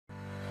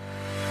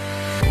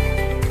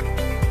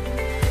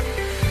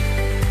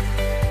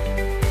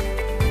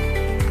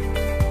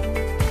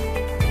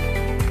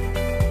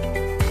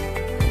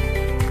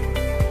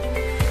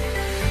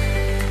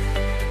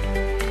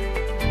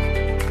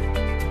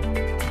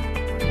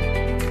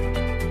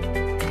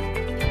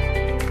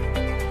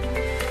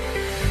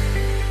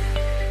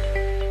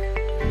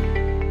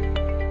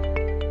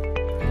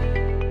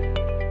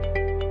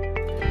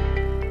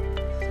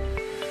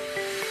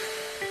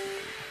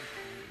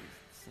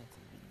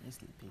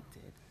obviously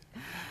painted.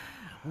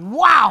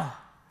 Wow!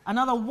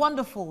 Another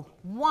wonderful,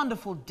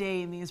 wonderful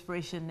day in the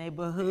Inspiration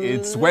Neighborhood.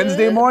 It's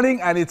Wednesday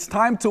morning and it's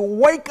time to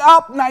wake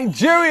up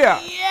Nigeria.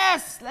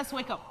 Yes, let's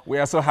wake up. We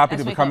are so happy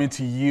to be coming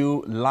to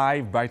you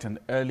live, bright and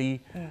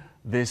early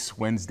this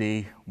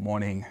Wednesday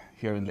morning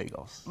here in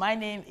Lagos. My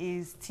name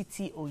is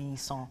Titi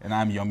Oyinson. And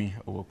I'm Yomi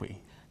Owokwe.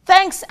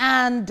 Thanks,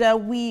 and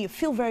we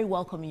feel very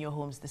welcome in your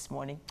homes this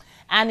morning.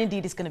 And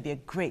indeed, it's going to be a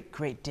great,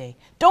 great day.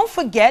 Don't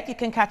forget, you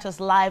can catch us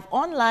live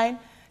online.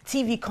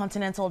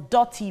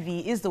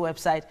 tvcontinental.tv is the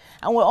website.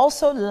 And we're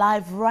also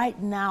live right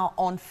now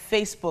on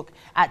Facebook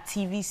at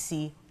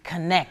TVC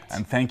Connect.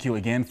 And thank you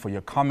again for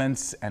your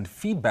comments and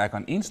feedback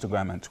on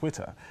Instagram and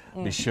Twitter.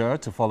 Be sure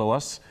to follow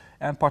us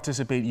and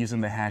participate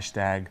using the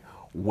hashtag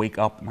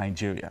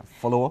WakeUpNigeria.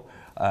 Follow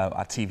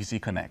at TVC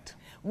Connect.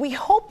 We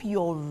hope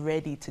you're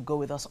ready to go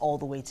with us all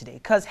the way today.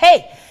 Because,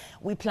 hey,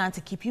 we plan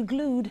to keep you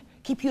glued,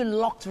 keep you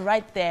locked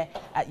right there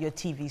at your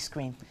TV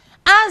screen.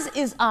 As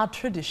is our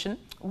tradition,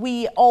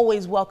 we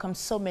always welcome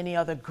so many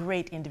other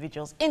great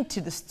individuals into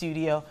the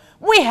studio.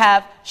 We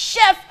have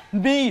Chef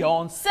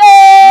Miyonse.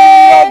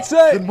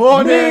 Miyonse! Good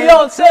morning!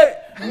 Miyonse!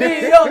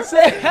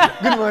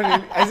 Miyonse! Good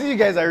morning. I see you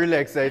guys are really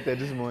excited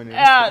this morning.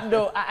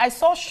 No, I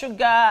saw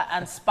sugar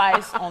and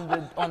spice on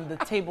the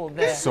table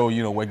there. So,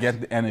 you know, we're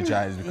getting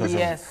energized because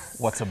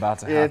of what's about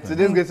to happen.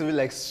 Today's going to be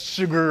like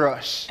sugar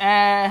rush.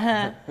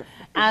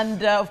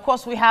 And of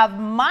course, we have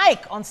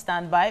Mike on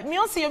standby.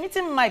 Miyonse, you're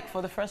meeting Mike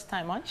for the first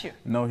time, aren't you?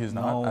 No, he's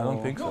not. No. I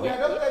don't think so. No, we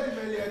adopted him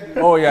earlier.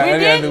 Oh, yeah,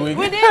 earlier in the week.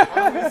 We did?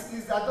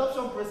 His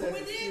adoption process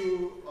is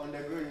still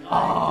undergoing.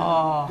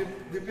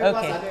 The papers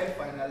are there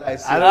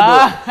finalized. I don't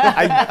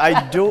know.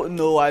 I don't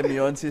know why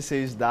Miyonse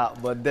says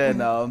that, but then,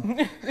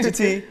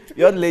 Titi,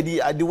 young lady,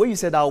 the way you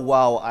said that,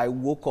 wow, I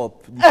woke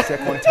up the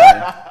second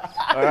time.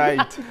 All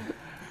right.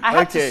 I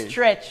had to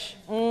stretch.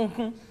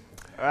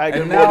 All right,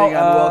 good morning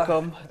and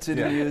welcome to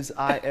the news.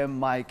 I am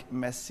Mike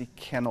Messi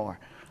Kenor.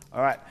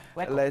 All right,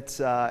 let's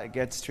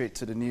get straight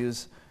to the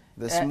news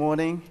this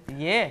morning.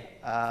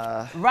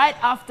 Right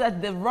after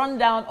the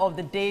rundown of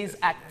the day's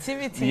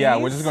activities. Yeah,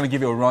 we're just going to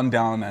give you a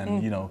rundown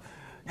and, you know,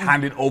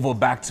 hand it over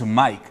back to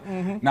Mike.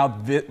 Now,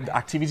 the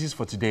activities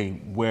for today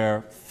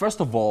were,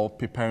 first of all,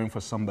 preparing for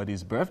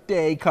somebody's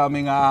birthday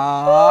coming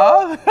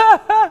up.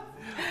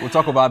 We'll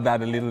talk about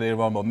that a little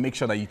later on, but make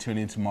sure that you tune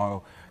in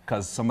tomorrow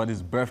because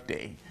somebody's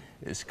birthday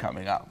is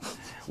coming up.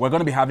 We're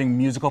going to be having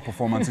musical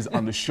performances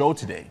on the show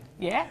today.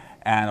 Yeah.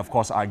 And of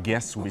course, our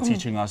guests will be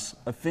teaching us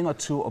a thing or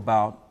two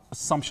about a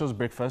sumptuous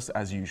breakfast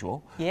as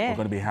usual. Yeah. We're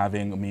going to be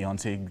having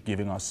Miyonse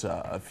giving us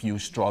a few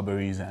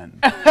strawberries and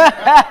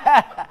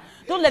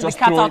don't let the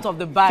cat out of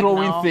the bag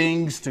throwing now.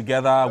 Things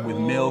together with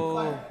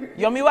milk.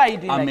 Yomi, why are you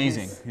doing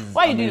amazing. Like this?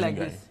 Why are you doing like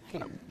guy. this?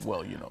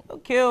 Well, you know.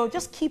 Okay,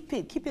 just keep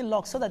it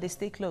locked so that they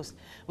stay close.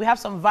 We have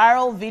some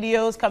viral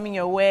videos coming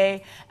your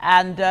way,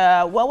 and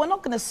well, we're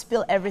not going to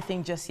spill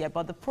everything just yet,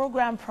 but the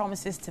program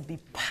promises to be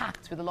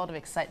packed with a lot of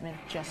excitement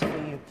just for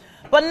you.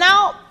 But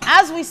now,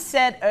 as we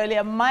said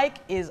earlier, Mike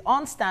is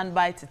on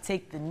standby to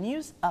take the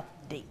news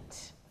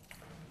update.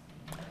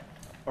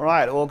 All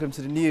right, welcome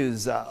to the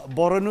news.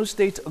 Borno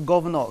State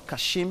Governor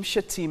Kashim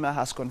Shettima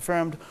has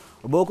confirmed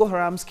Boko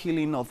Haram's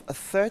killing of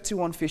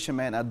 31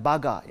 fishermen at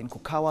Baga in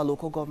Kukawa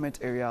local government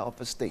area of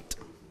the state.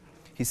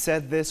 He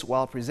said this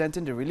while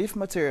presenting the relief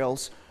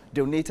materials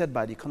donated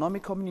by the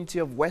Economic Community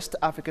of West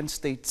African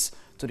States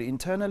to the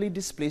internally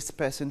displaced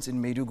persons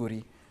in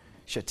Maiduguri.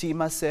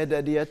 Shettima said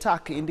that the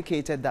attack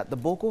indicated that the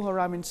Boko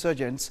Haram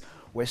insurgents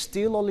were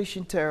still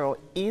unleashing terror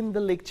in the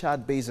Lake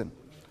Chad Basin.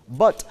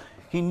 But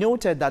he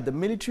noted that the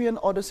military and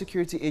other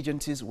security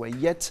agencies were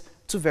yet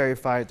to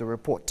verify the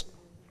report.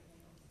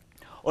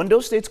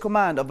 Ondo State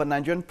Command of a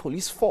Nigerian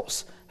police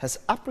force has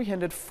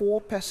apprehended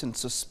 4 persons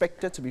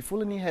suspected to be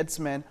Fulani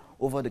headsmen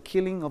over the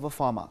killing of a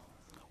farmer,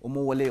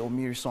 Omowole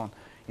Omirison,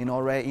 in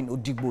Ore in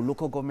Odigbo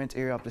local government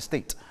area of the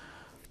state.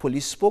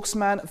 Police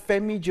spokesman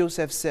Femi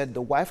Joseph said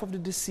the wife of the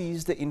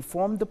deceased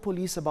informed the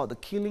police about the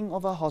killing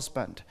of her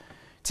husband.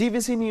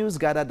 TVC News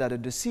gathered that the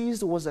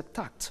deceased was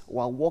attacked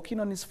while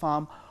walking on his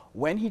farm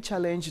when he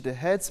challenged the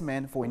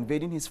herdsmen for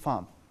invading his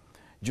farm.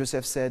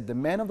 Joseph said the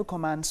men of the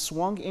command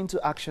swung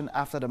into action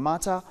after the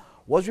matter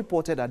was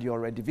reported at the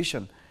Ore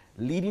division,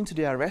 leading to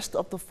the arrest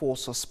of the 4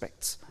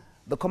 suspects.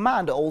 The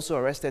command also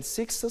arrested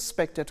 6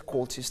 suspected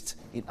cultists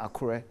in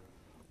Akure.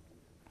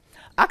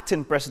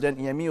 Acting President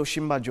Yemi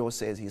Osinbajo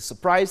says he is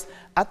surprised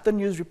at the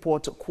news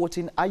report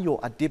quoting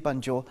Ayo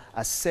Adebanjo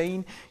as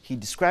saying he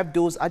described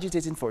those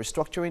agitating for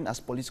restructuring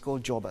as political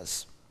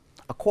jobbers.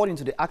 According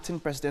to the acting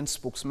president's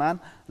spokesman,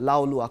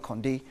 Laolu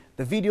Akonde,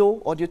 the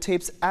video, audio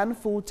tapes, and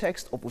full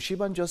text of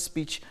Osinbajo's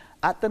speech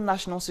at the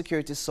National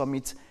Security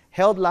Summit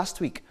held last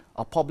week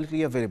are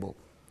publicly available.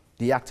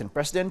 The acting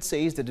president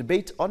says the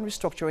debate on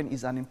restructuring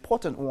is an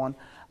important one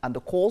and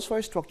the calls for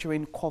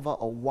restructuring cover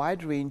a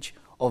wide range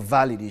of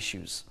valid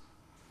issues.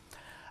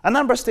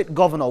 Anambra State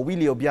Governor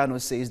Willie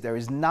Obiano says there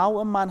is now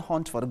a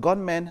manhunt for the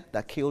gunmen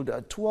that killed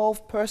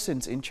 12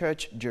 persons in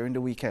church during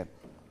the weekend.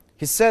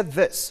 He said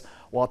this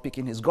while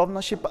picking his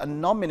governorship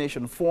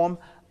nomination form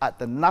at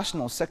the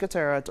National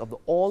Secretariat of the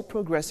All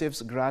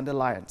Progressives Grand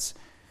Alliance.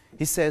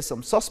 He says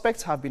some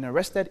suspects have been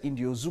arrested in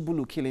the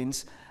Ozubulu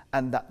killings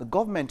and that the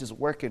government is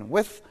working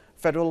with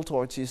federal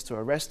authorities to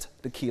arrest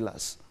the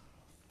killers.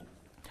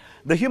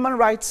 The Human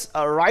Rights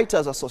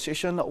Writers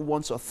Association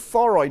wants a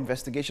thorough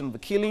investigation of the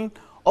killing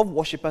of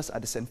worshippers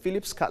at the St.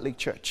 Philip's Catholic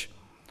Church.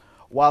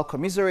 While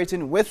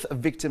commiserating with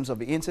victims of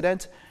the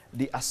incident,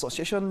 the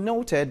association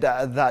noted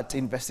that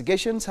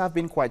investigations have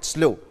been quite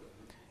slow.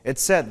 It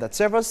said that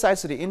several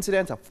sides of the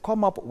incident have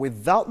come up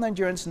without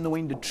Nigerians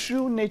knowing the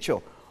true nature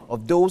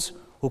of those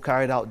who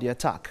carried out the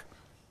attack.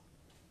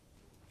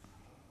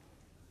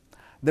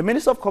 The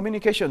Minister of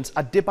Communications,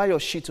 Adebayo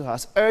Shitu,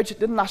 has urged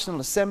the National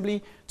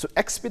Assembly to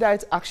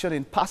expedite action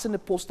in passing the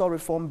Postal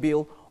Reform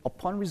Bill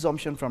upon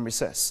resumption from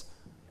recess.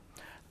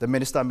 The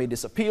minister made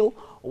this appeal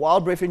while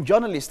briefing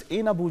journalists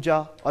in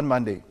Abuja on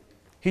Monday.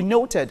 He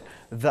noted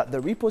that the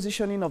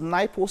repositioning of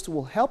NIPOST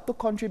will help the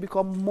country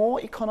become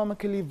more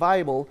economically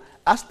viable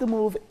as the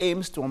move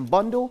aims to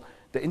unbundle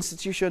the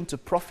institution to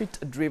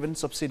profit-driven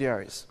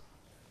subsidiaries.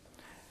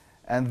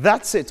 And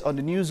that's it on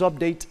the news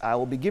update. I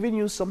will be giving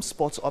you some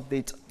sports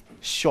update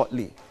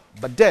shortly.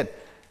 But then,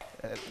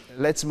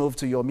 let's move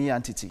to Yomi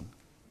and Titi.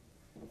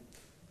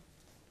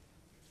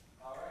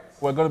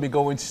 We're going to be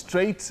going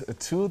straight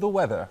to the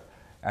weather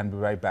and be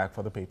right back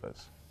for the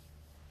papers.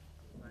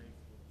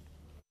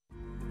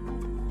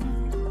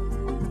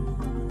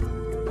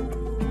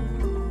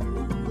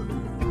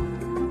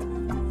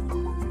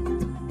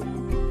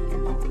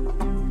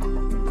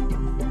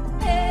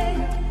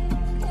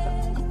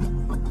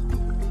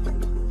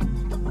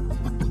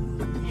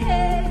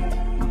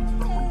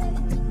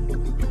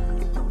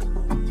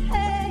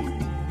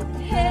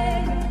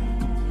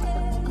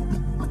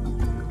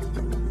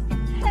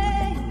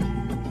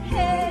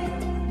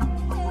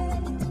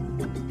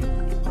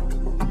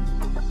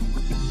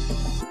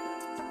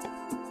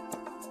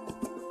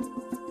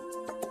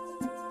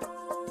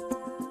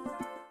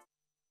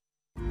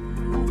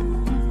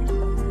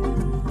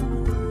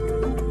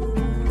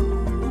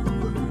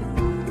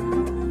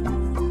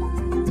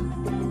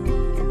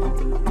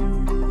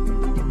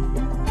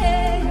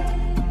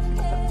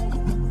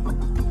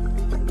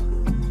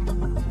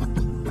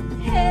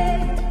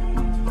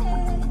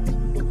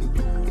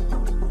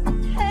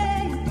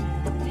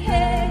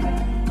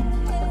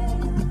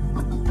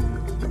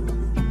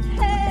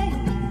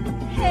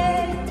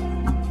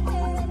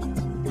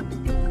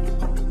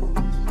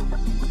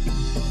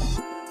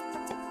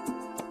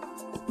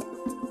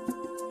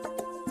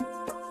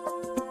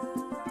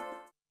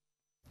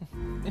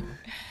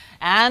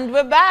 And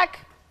we're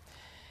back.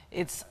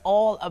 It's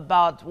all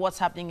about what's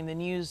happening in the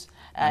news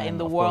in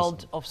the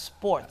world of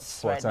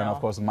sports right now. And of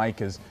course,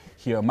 Mike is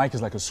here. Mike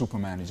is like a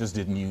Superman. He just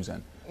did news,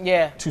 and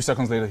yeah, 2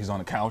 seconds later, he's on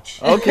the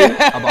couch. Okay.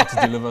 About to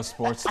deliver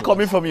sports.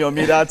 Coming from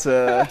Yomi, that's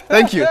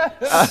thank you.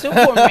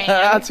 Superman.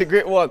 That's a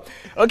great one.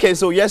 Okay,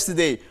 so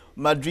yesterday,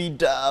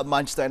 Madrid,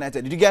 Manchester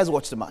United. Did you guys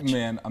watch the match?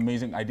 Man,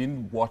 amazing. I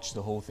didn't watch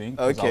the whole thing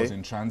because I was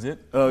in transit.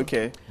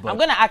 Okay. I'm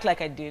gonna act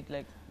like I did.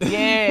 Like,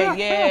 yeah.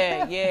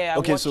 I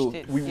okay, watched so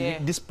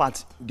it. this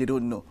part they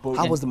don't know.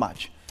 How was the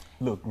match?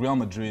 Look, Real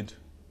Madrid.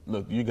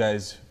 Look, you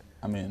guys.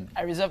 I mean,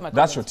 I reserve my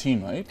that's comments. your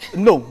team, right?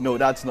 No,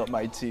 that's not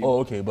my team. Oh,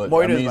 okay, but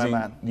Mourinho amazing. is my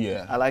man.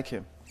 Yeah, I like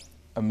him.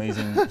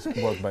 Amazing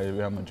work by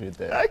Real Madrid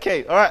there.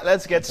 Okay, all right,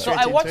 let's get straight So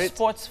I into watch it.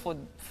 sports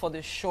for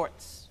the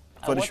shorts.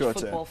 For I the watch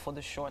shorts, football for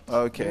the shorts.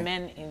 Okay. The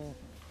men in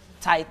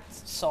tight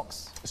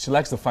socks. She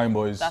likes the fine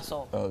boys. That's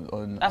all.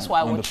 That's why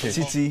I on the watch pitch.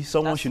 football. Titi,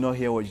 someone That's- should not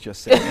hear what you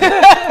just said.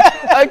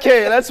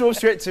 Okay, let's move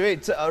straight to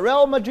it.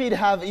 Real Madrid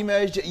have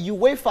emerged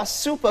UEFA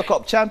Super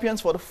Cup champions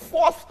for the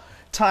 4th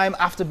time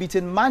after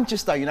beating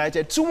Manchester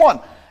United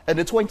 2-1 in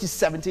the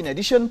 2017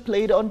 edition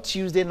played on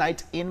Tuesday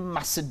night in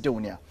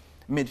Macedonia.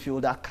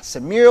 Midfielder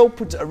Casemiro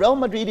put Real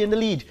Madrid in the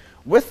lead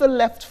with a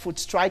left foot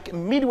strike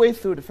midway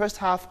through the first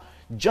half,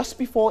 just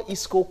before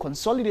Isco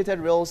consolidated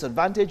Real's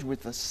advantage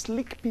with a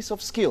slick piece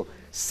of skill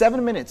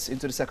 7 minutes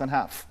into the second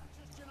half.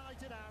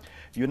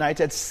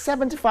 United's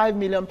 £75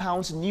 million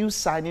new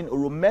signing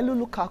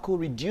Romelu Lukaku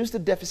reduced the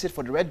deficit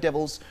for the Red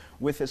Devils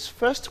with his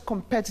first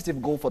competitive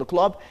goal for the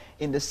club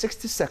in the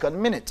 62nd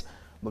minute.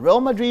 But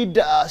Real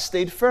Madrid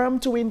stayed firm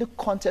to win the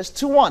contest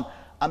 2-1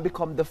 and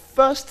become the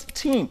first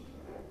team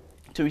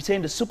to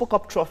retain the Super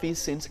Cup trophy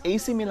since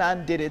AC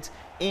Milan did it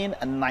in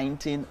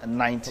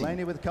 1990.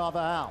 Fellaini with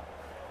Carvajal.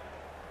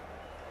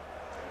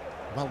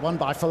 Well won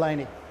by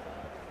Fellaini.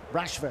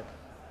 Rashford.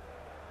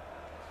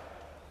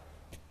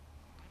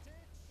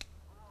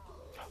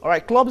 All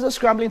right, clubs are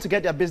scrambling to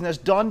get their business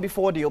done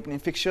before the opening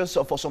fixtures.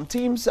 So for some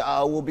teams,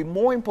 will be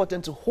more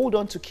important to hold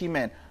on to key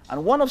men.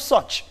 And one of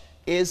such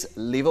is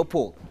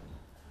Liverpool.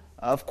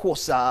 Of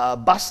course,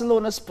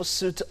 Barcelona's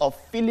pursuit of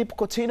Philippe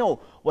Coutinho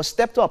was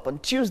stepped up on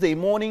Tuesday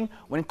morning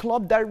when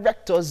club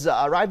directors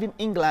arrived in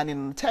England in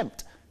an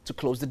attempt to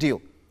close the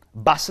deal.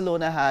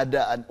 Barcelona had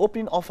an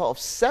opening offer of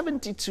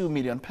 £72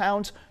 million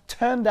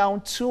turned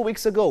down 2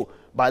 weeks ago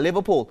by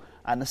Liverpool,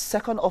 and a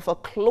second offer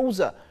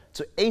closer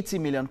to £80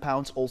 million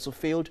also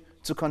failed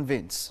to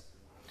convince.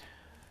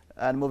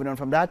 And moving on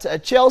from that,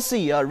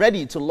 Chelsea are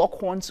ready to lock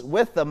horns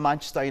with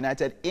Manchester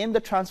United in the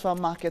transfer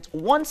market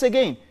once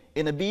again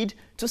in a bid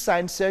to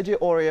sign Sergio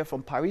Aurier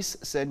from Paris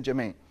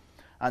Saint-Germain.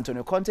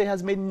 Antonio Conte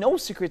has made no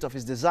secret of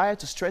his desire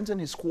to strengthen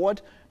his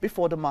squad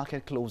before the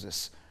market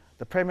closes.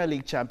 The Premier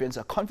League champions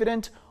are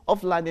confident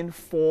of landing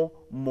 4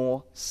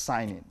 more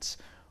signings.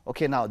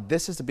 Okay, now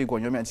this is the big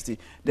one, Yomi and Titi.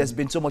 There's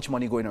been so much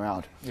money going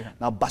around. Yeah.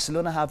 Now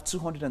Barcelona have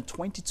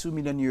 222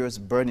 million euros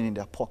burning in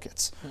their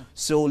pockets.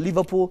 So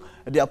Liverpool,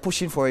 they are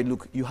pushing for it.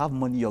 Look, you have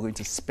money, you're going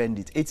to spend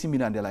it. 80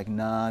 million, they're like,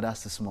 nah,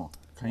 that's too small.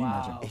 Can you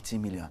imagine? 80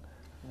 million.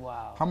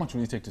 Wow. How much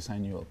will it take to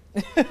sign you up?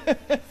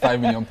 5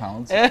 million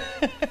pounds?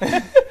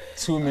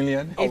 2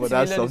 million? Oh, but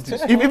that's something.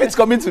 If it's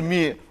coming to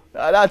me,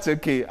 that's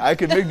okay. I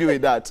can make do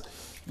with that.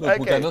 Look,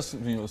 we can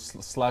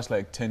just slash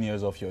like 10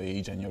 years off your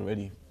age and you're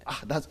ready.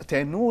 That's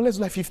 10. No, let's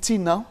do like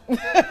 15 now.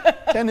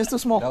 10 is too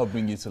small. That'll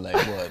bring you to like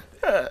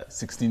what?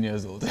 16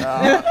 years old.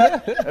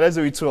 Let's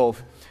do it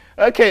 12.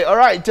 Okay, all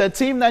right.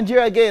 Team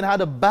Nigeria again had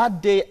a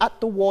bad day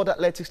at the World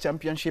Athletics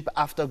Championship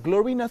after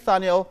Glory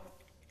Nathaniel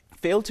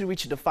failed to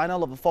reach the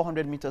final of the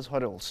 400 meters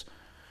hurdles.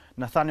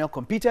 Nathaniel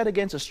competed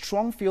against a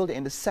strong field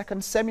in the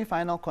second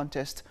semi-final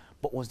contest,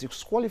 but was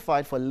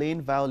disqualified for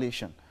lane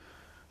violation.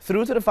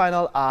 Through to the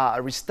final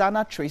are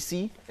Ristana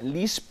Tracy,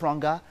 Lee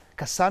Sprunger,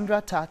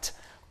 Cassandra Tat,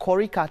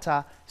 Corey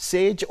Carter,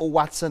 Sage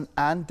Watson,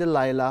 and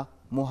Delilah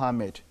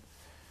Mohammed.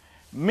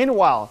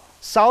 Meanwhile,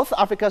 South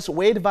Africa's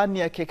Wade van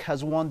Niekerk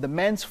has won the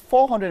men's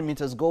 400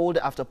 meters gold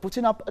after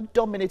putting up a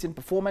dominating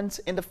performance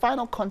in the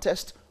final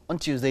contest on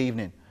Tuesday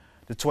evening.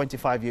 The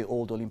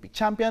 25-year-old Olympic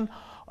champion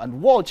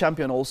and world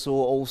champion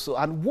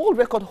and world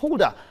record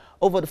holder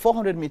over the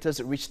 400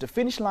 meters reached the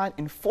finish line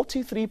in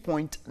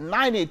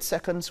 43.98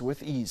 seconds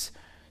with ease.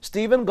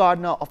 Stephen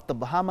Gardner of the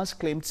Bahamas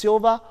claimed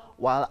silver,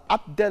 while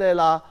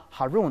Abdelela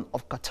Haroun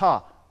of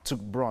Qatar took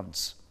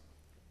bronze.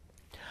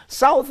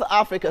 South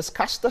Africa's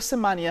Caster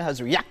Semenya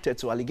has reacted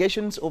to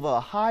allegations over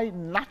high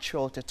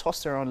natural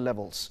testosterone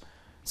levels.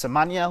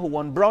 Semenya, who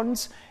won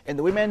bronze in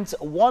the women's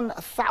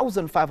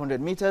 1,500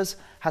 meters,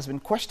 has been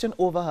questioned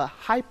over her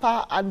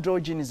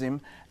hyperandrogenism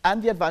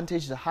and the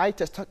advantage the high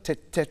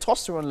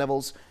testosterone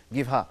levels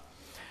give her.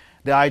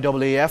 The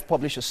IAAF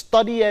published a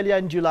study earlier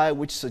in July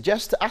which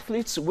suggests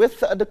athletes with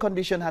the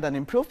condition had an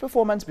improved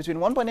performance between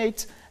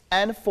 1.8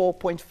 and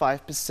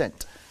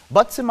 4.5%.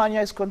 But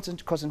Semenya is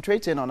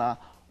concentrating on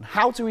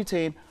how to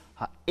retain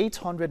her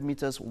 800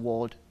 meters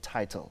world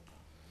title.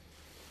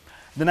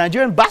 The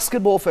Nigerian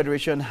Basketball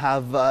Federation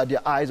have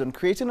their eyes on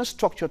creating a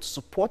structure to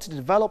support the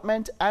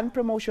development and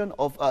promotion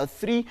of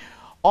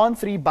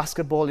 3-on-3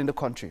 basketball in the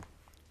country.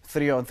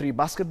 3-on-3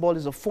 basketball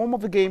is a form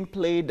of the game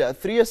played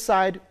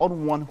 3-a-side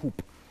on one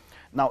hoop.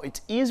 Now,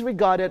 it is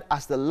regarded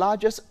as the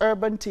largest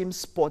urban team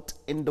sport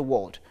in the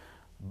world.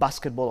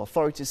 Basketball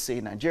authorities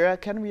say Nigeria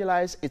can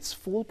realize its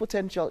full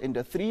potential in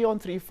the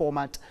 3-on-3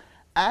 format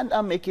and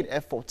are making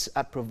efforts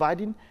at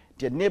providing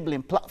the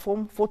enabling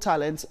platform for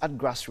talents at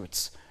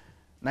grassroots.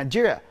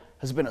 Nigeria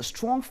has been a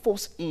strong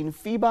force in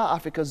FIBA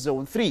Africa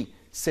Zone 3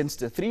 since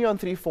the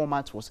 3-on-3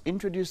 format was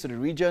introduced to the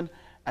region,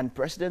 and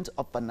President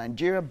of the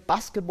Nigeria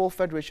Basketball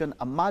Federation,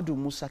 Amadou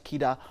Musa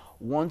Kida,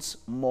 wants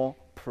more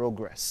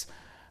progress.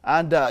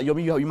 And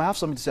Yomi, you might have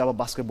something to say about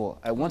basketball.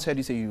 I once heard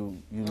you say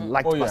you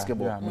liked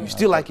basketball. Yeah, I mean, you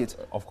still like it?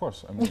 Of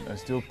course. I mean, I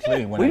still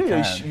play when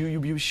I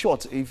can. You're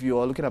short if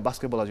you're looking at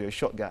basketball as you're a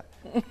short guy.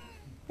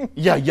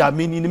 yeah, I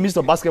mean, in the midst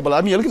of basketball,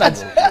 I mean, you're looking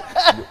at...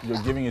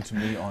 You're giving it to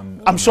me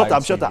on... I'm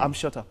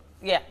shorter.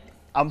 Yeah.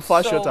 I'm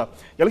far shorter.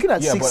 You're looking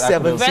at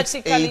 6'7", 6'8".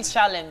 Vertically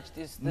challenged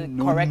is the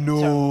correct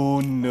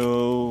term.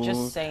 No.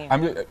 Just saying. I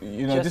mean,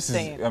 this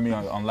is, I mean,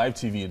 on live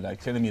TV, like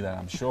telling me that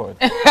I'm short.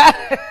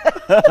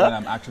 And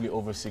I'm actually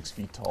over 6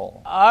 feet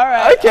tall. All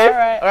right. Okay.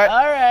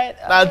 All right.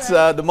 That's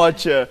the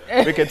much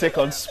we can take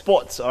on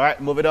sports. All right.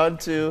 Moving on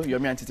to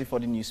Yomi and Titi for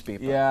the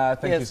newspaper. Yeah.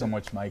 Thank you so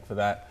much, Mike, for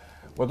that.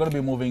 We're going to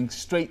be moving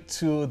straight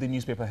to the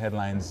newspaper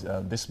headlines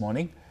this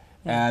morning.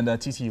 And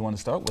Titi, you want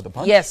to start with the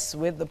Punch? Yes,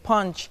 with the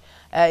Punch.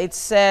 It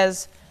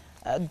says,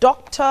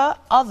 doctor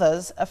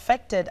others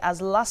affected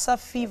as Lassa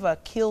fever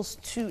kills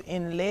 2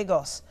 in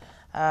Lagos.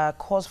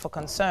 Cause for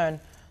concern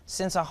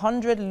since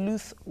 100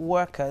 youth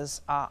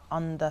workers are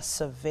under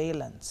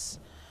surveillance.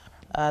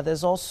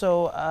 There's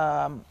also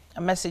a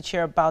message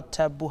here about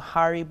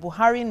Buhari.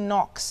 Buhari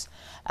knocks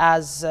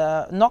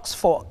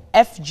for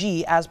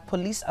FG as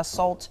police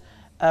assault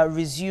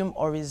resume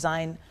or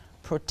resign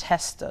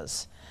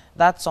protesters.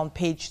 That's on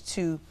page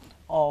 2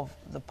 of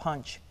the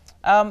Punch.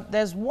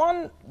 There's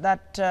one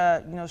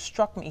that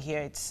struck me here.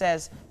 It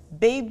says,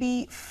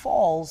 baby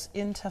falls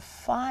into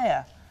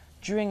fire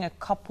during a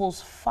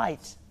couple's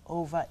fight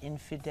over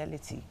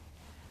infidelity.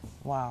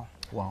 Wow.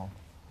 Wow.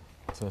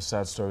 It's a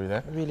sad story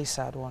there. A really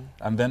sad one.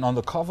 And then on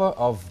the cover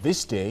of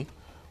this day,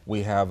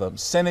 we have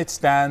Senate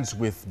stands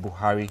with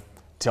Buhari,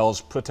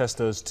 tells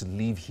protesters to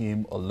leave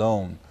him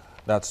alone.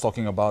 That's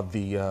talking about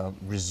the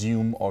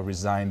resume or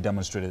resign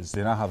demonstrators.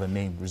 They now have a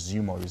name,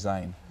 resume or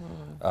resign.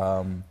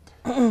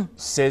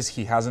 Says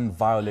he hasn't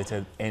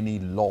violated any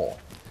law.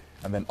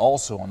 And then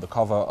also on the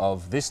cover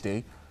of this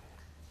day,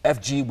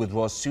 FG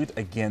withdraws suit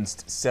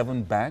against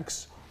 7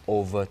 banks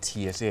over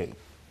TSA.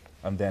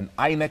 And then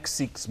INEC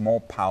seeks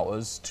more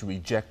powers to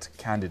reject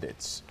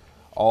candidates.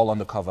 All on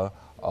the cover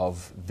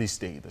of This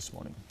Day this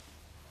morning.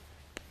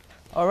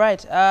 All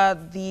right.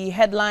 The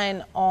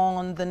headline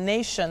on The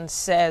Nation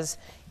says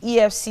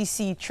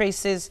EFCC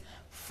traces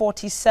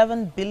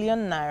 47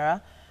 billion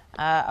naira,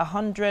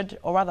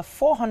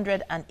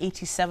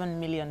 487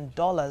 million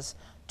dollars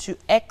to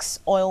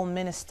ex-oil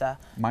minister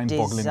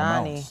Mind-boggling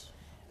Dezani. amounts.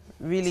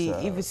 Really,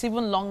 if it's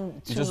even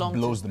too long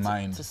blows the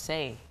mind. to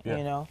say, Yeah.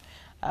 you know.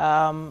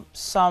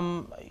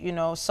 Some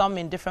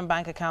in different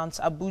bank accounts.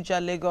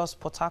 Abuja, Lagos,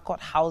 Port Harcourt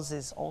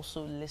houses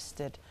also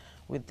listed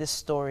with this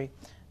story.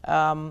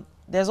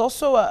 There's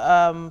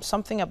also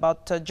something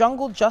about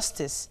jungle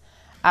justice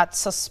at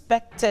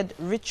suspected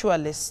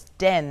ritualist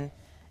den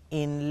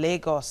in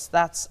Lagos.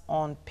 That's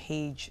on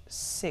page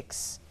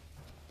 6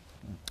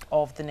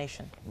 of The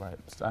Nation. Right.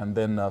 And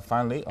then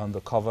finally, on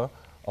the cover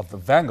of the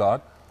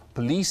Vanguard,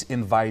 police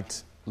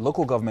invite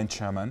local government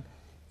chairman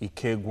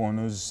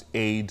Ikegwonu's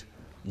aide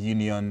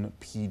Union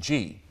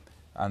PG.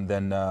 And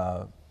then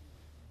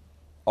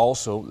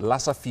also,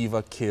 Lassa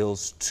fever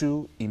kills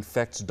 2,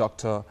 infects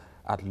doctor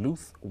at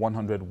Luth,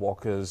 100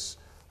 workers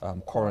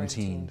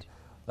quarantined.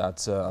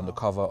 That's on the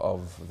cover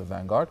of the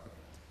Vanguard.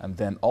 And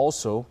then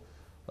also,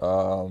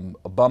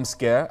 a bomb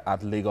scare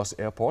at Lagos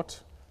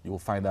Airport. You will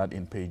find that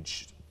in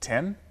page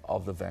 10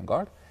 of the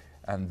Vanguard.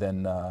 And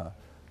then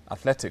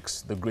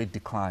athletics, the great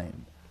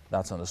decline.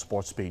 That's on the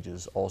sports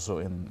pages, also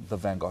in the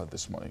Vanguard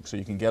this morning. So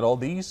you can get all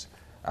these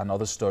and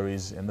other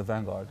stories in the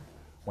Vanguard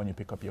when you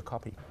pick up your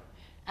copy.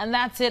 And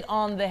that's it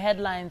on the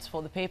headlines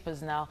for the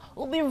papers now.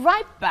 We'll be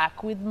right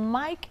back with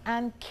Mike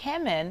and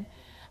Kemen,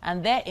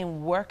 and they're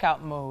in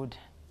workout mode.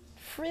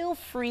 Feel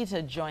free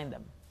to join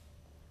them.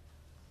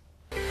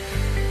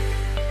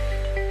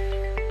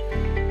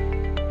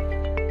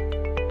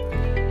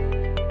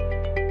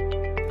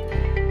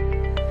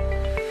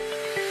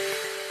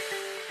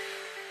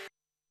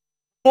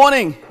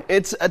 Morning,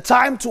 it's a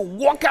time to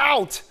walk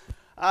out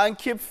and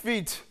keep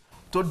fit.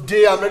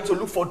 Today I'm ready to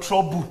look for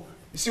trouble.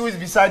 You see who is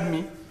beside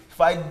me? If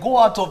I go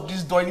out of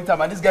this door anytime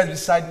and this guy's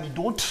beside me,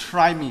 don't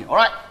try me.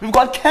 Alright? We've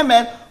got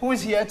Kemen who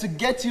is here to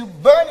get you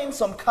burning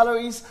some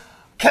calories.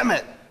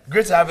 Kemen,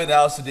 great to have you in the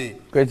house today.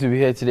 Great to be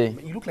here today.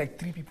 You look like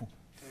 3 people.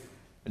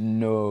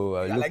 No,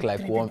 I look like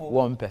 3 one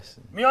people.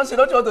 person. Miyonse,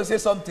 don't you want to say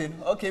something?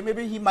 Okay,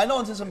 maybe he might not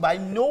want to say something, but I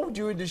know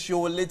during the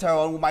show later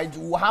on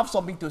we'll have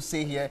something to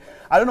say here.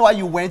 I don't know why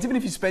you went. Even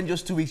if you spent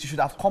just 2 weeks, you should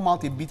have come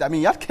out a bit. I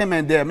mean, you have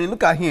Kemen there. I mean,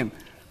 look at him.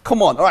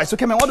 Come on. All right, so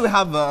Kemen, what do we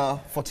have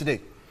for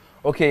today?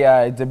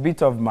 Okay, it's a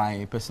bit of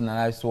my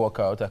personalized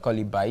workout. I call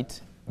it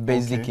B.I.T,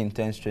 Basic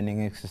Intense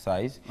Training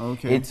Exercise.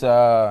 Okay. It's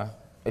a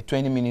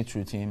 20-minute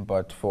routine,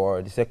 but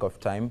for the sake of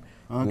time,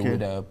 we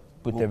would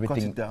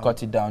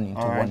cut it down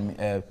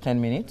into 10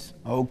 minutes.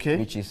 Okay.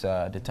 Which is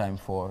the time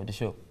for the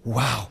show.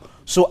 Wow.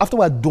 So after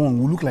we're done,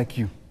 we'll look like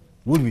you,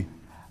 would we?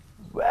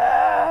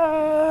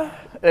 Well,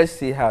 let's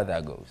see how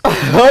that goes.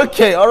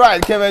 Okay, all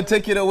right, Kevin,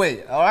 take it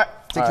away. All right,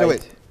 take it away.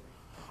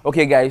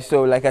 Okay, guys,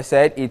 so like I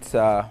said, it's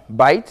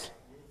B.I.T,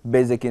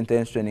 Basic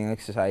Intense Training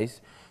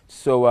Exercise.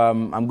 So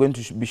I'm going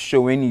to be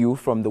showing you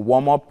from the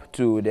warm-up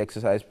to the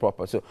exercise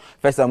proper. So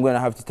first I'm going to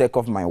have to take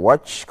off my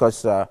watch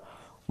because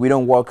we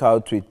don't work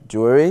out with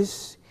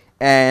jewelries.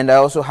 And I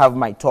also have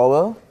my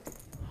towel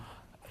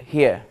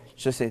here,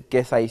 just in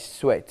case I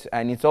sweat.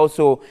 And it's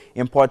also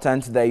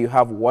important that you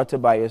have water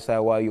by your side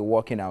while you're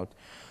working out.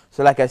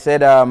 So like I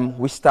said,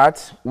 we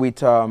start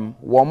with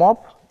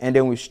warm-up and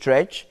then we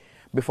stretch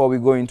before we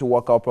go into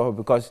workout proper,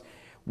 because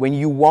when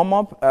you warm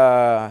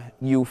up,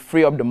 you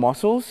free up the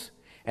muscles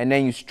and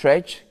then you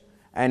stretch,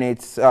 and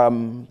it's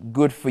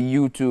good for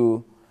you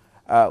to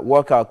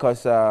work out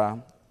because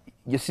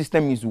your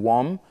system is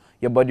warm,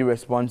 your body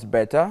responds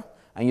better,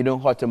 and you don't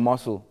hurt a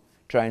muscle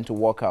trying to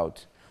work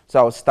out. So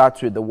I'll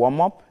start with the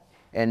warm-up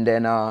and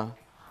then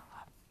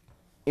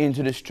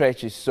into the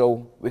stretches.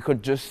 So we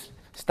could just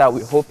start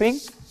with hopping,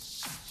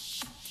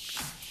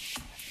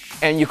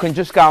 and you can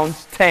just count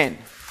 10,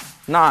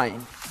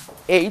 9,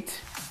 8,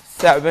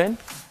 7,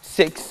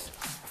 6,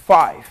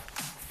 5,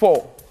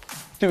 4,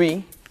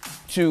 3,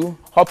 2,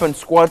 hop and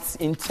squats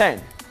in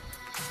 10,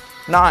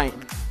 9,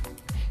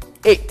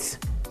 8,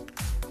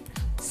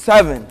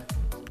 7,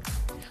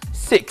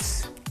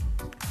 6,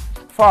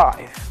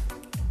 5,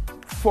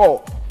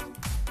 4,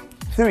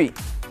 3,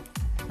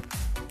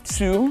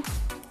 2,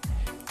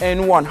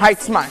 and 1. Height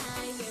smile.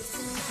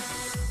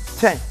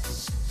 10,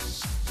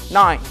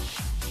 9,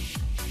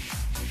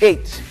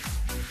 8,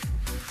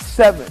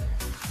 7,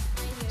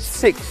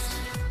 6,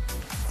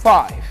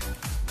 5,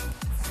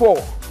 4,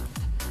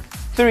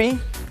 3,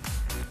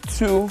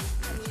 2,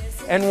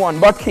 and 1.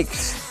 Butt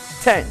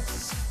kicks. 10,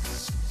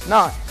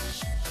 9,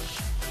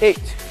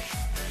 8,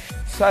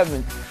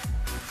 7,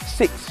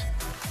 6,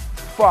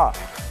 5,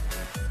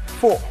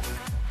 4,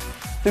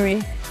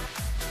 3,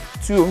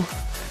 2,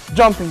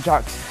 jumping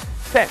jacks.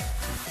 10,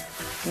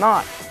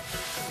 9,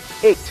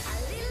 8,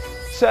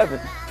 7,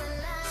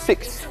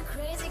 6,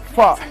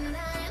 5,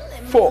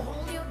 4,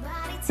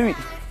 3,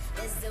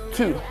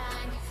 2,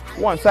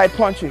 1. Side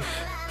punches.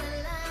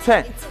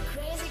 10,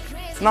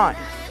 9,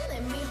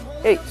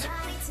 8,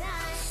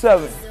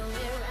 7,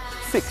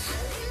 6,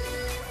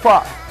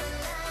 5,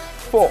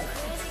 4,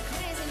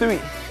 3,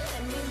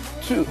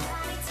 2,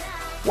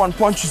 1.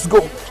 Punches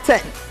go.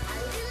 10,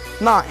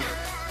 9,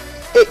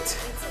 8,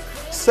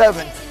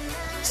 7,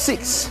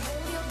 6,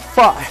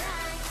 5,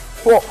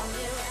 4,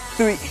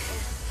 3,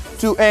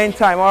 2, end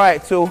time. All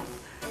right, so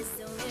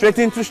straight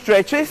into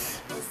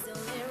stretches.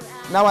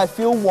 Now I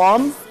feel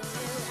warm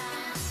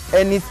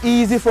and it's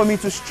easy for me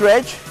to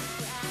stretch,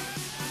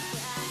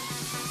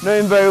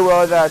 knowing very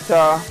well that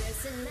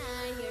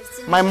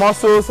my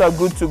muscles are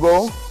good to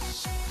go.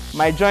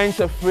 My joints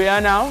are freer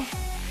now.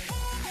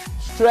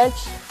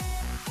 Stretch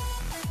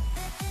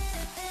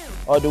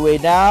all the way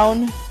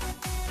down,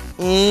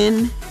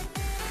 in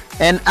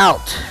and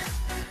out.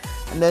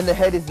 And then the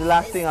head is the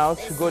last thing out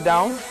to go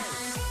down.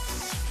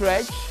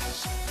 Stretch,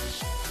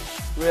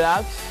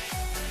 relax.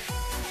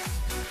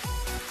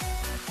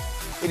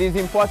 It is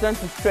important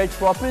to stretch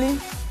properly,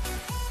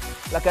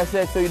 like I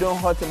said, so you don't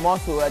hurt the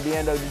muscle at the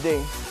end of the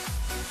day.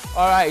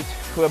 All right,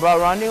 we're about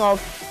rounding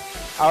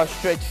off our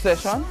stretch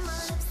session,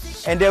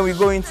 and then we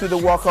go into the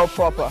workout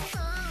proper.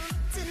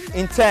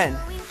 In 10,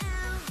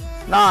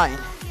 9,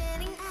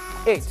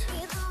 8,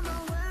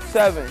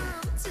 7,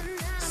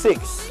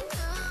 6,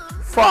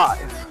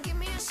 5,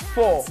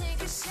 4,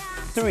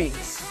 3,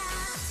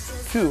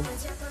 2,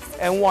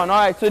 and 1. All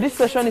right, so this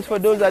session is for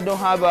those that don't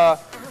have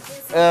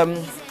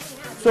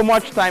so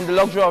much time, the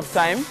luxury of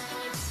time.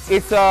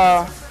 It's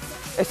a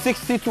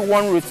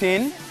 60-to-1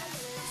 routine.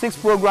 6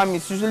 program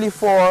is usually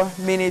 4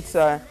 minutes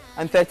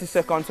and 30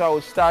 seconds. So I will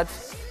start.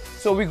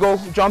 So we go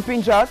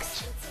jumping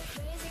jacks.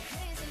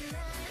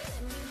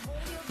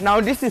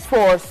 Now this is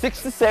for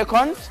 60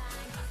 seconds.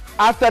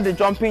 After the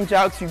jumping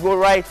jacks, you go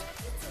right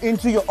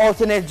into your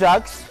alternate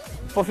jacks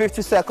for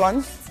 50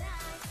 seconds.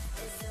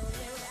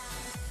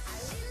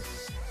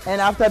 And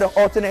after the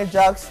alternate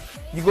jacks,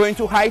 you go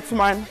into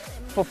Heightman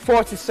for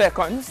 40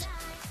 seconds.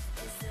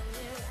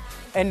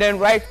 And then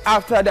right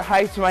after the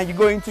Heightman, you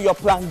go into your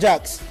plank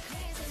jacks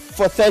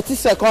for 30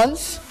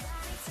 seconds.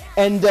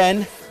 And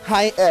then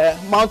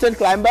mountain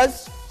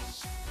climbers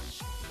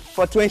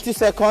for 20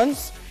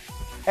 seconds.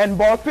 And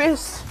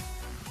burpees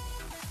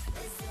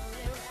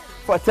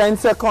for 10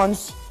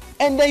 seconds.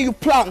 And then you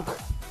plank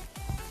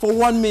for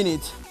 1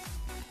 minute.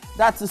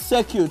 That's a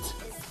circuit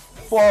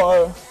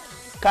for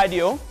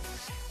cardio.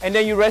 And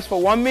then you rest for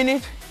 1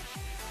 minute.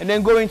 And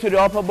then go into the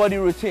upper body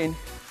routine.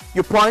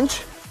 You punch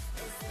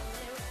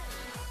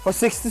for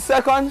 60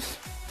 seconds.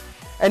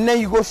 And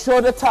then you go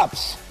shoulder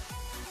taps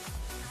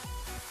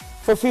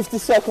for 50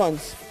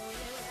 seconds.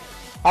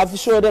 After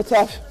shoulder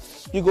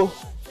taps, you go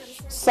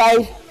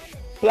side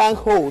plank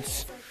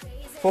holds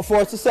for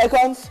 40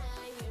 seconds.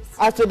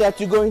 After that,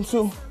 you go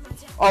into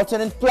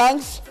alternate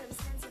planks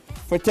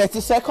for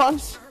 30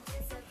 seconds.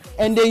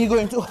 And then you go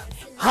into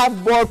half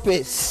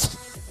burpees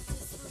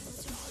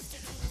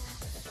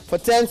for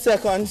 10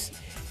 seconds,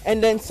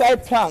 and then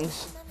side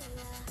planks,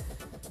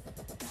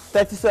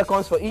 30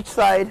 seconds for each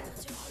side,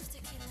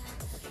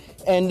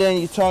 and then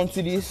you turn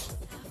to this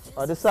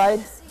other side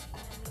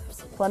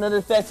for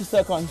another 30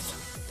 seconds,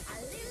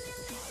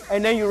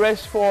 and then you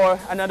rest for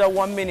another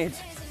 1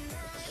 minute.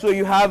 So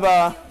you have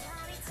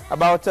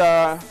about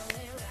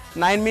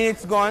 9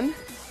 minutes gone,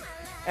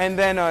 and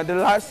then the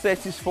last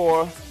set is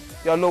for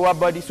your lower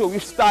body. So we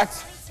start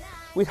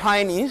with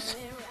high knees.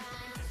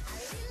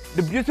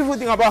 The beautiful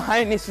thing about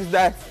high knees is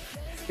that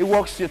it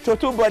works your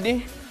total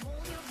body,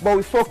 but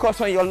we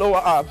focus on your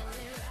lower ab.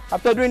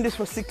 After doing this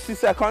for 60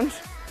 seconds,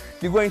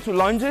 you go into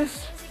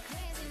lunges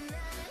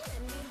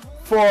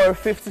for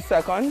 50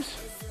 seconds,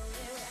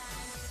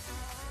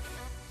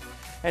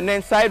 and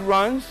then side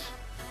runs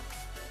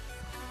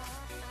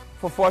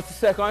for 40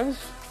 seconds.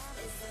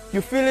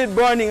 You feel it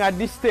burning at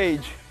this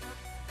stage,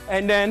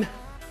 and then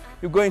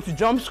you go into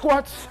jump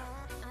squats.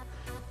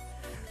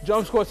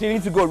 Jump squats, you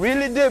need to go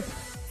really deep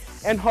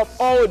and hop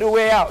all the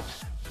way out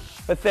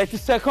for 30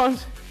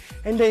 seconds,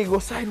 and then you go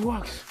side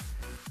walks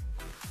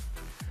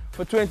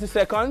for 20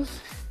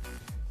 seconds.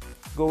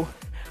 Go.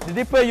 The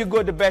deeper you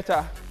go, the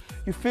better.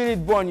 You feel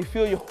it burn. You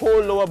feel your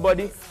whole lower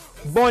body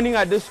burning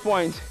at this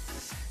point,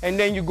 and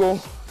then you go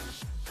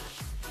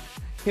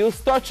heel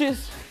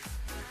touches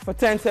for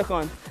 10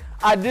 seconds.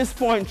 At this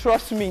point,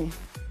 trust me,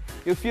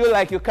 you feel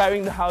like you're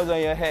carrying the house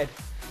on your head,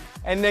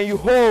 and then you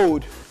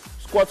hold,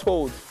 squat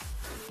hold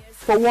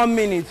for 1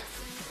 minute.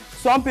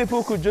 Some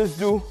people could just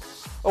do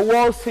a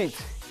wall sit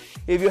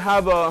if you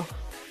have a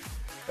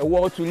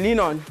wall to lean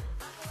on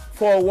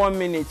for 1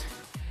 minute.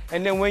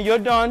 And then when you're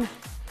done,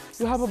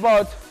 you have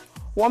about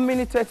 1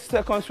 minute 30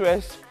 seconds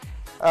rest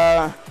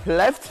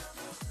left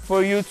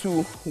for you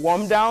to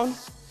warm down,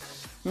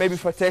 maybe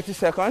for 30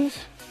 seconds.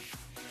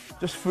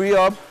 Just free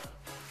up,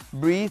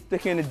 breathe,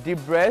 taking a deep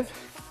breath,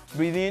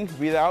 breathe in,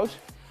 breathe out,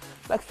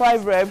 like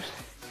 5 reps,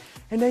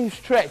 and then you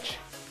stretch.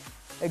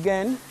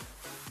 Again,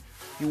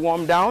 you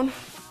warm down.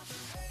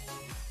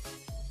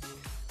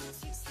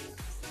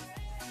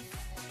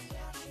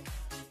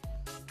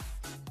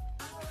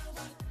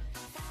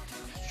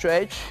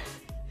 stretch.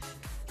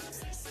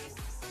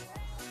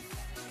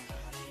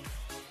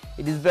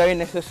 It is very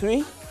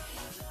necessary.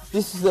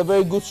 This is a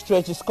very good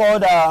stretch. It's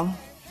called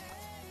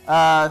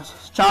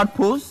child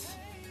pose.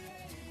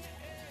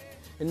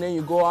 And then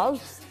you go out,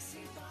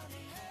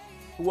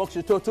 it works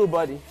your total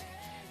body.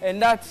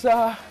 And that's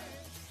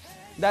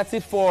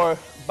it for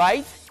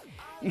B.I.T.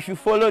 If you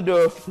follow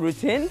the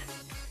routine,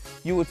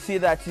 you would see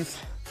that it's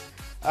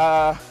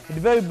a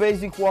very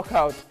basic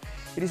workout.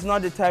 It is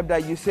not the type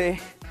that you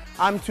say,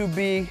 I'm too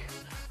big,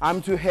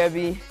 I'm too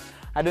heavy,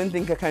 I don't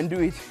think I can do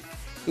it.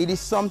 It is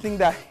something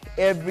that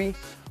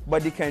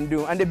everybody can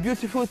do. And the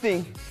beautiful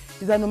thing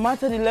is that no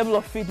matter the level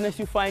of fitness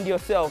you find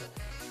yourself,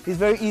 it's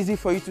very easy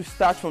for you to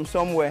start from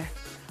somewhere.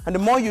 And the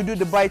more you do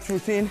the B.I.T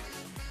routine,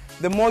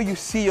 the more you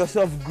see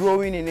yourself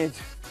growing in it.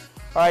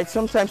 All right,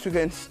 sometimes you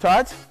can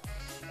start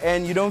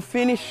and you don't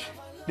finish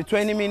the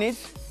 20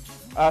 minutes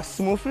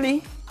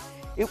smoothly.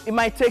 It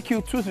might take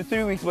you 2 to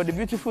 3 weeks, but the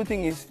beautiful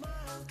thing is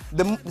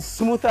the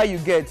smoother you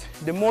get,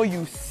 the more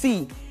you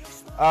see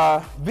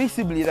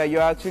visibly that you're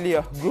actually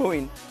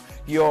growing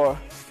your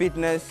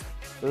fitness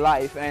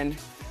life. And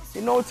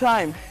in no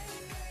time,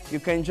 you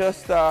can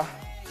just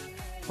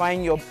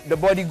find the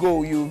body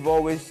goal you've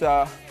always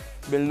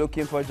been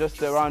looking for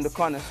just around the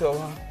corner.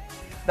 So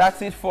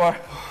that's it for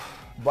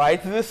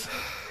B.I.T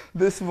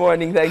this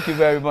morning. Thank you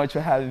very much for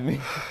having me.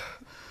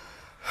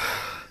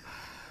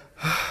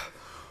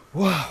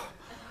 Wow.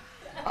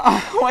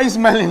 Why are you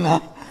smelling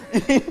now?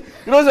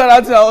 You know what I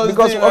was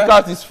Because doing,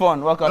 workout is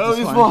fun. Workout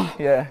is fun.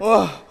 Yeah.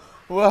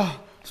 Wow.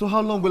 So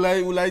how long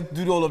will I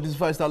do all of this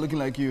before I start looking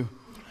like you?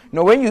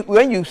 No, when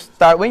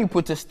you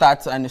put a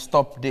start and a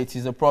stop date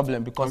is a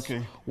problem, because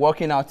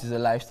working out is a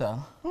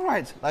lifestyle. All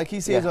right. Like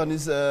he says on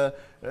his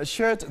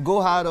shirt,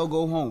 go hard or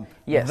go home.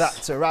 Yes.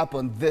 That's a wrap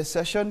on this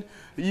session.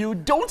 You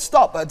don't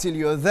stop until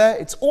you're there.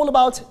 It's all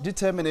about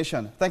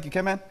determination. Thank you,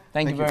 Kemen.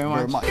 Thank you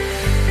very much.